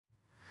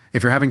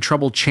If you're having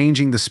trouble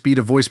changing the speed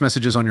of voice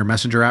messages on your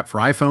Messenger app for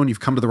iPhone, you've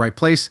come to the right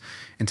place.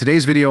 In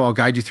today's video, I'll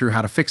guide you through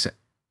how to fix it.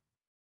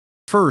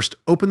 First,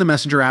 open the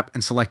Messenger app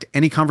and select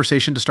any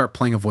conversation to start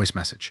playing a voice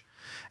message.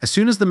 As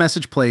soon as the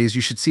message plays,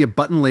 you should see a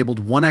button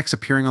labeled 1x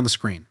appearing on the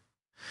screen.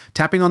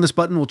 Tapping on this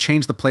button will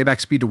change the playback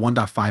speed to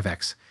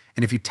 1.5x,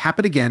 and if you tap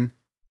it again,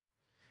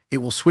 it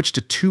will switch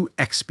to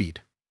 2x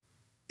speed.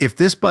 If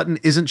this button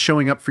isn't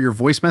showing up for your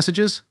voice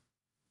messages,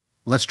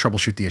 let's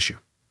troubleshoot the issue.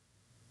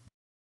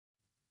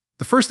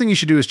 The first thing you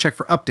should do is check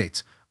for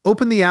updates.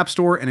 Open the App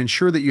Store and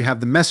ensure that you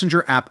have the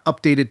Messenger app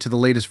updated to the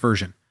latest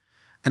version.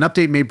 An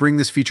update may bring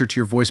this feature to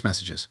your voice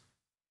messages.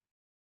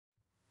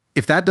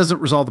 If that doesn't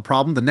resolve the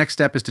problem, the next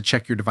step is to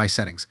check your device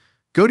settings.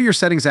 Go to your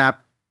Settings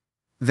app,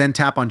 then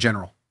tap on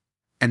General,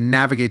 and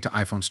navigate to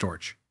iPhone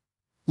storage.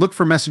 Look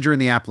for Messenger in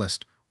the app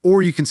list,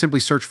 or you can simply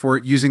search for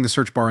it using the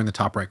search bar in the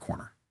top right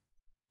corner.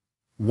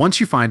 Once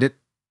you find it,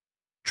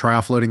 try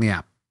offloading the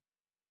app.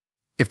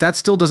 If that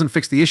still doesn't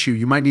fix the issue,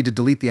 you might need to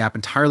delete the app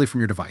entirely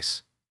from your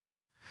device.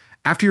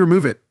 After you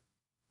remove it,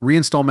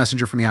 reinstall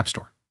Messenger from the App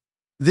Store.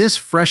 This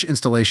fresh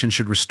installation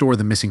should restore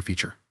the missing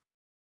feature.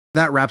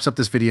 That wraps up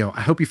this video.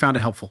 I hope you found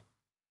it helpful.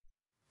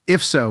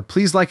 If so,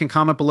 please like and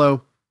comment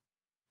below.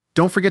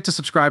 Don't forget to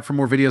subscribe for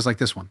more videos like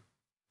this one.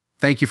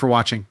 Thank you for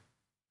watching,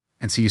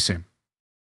 and see you soon.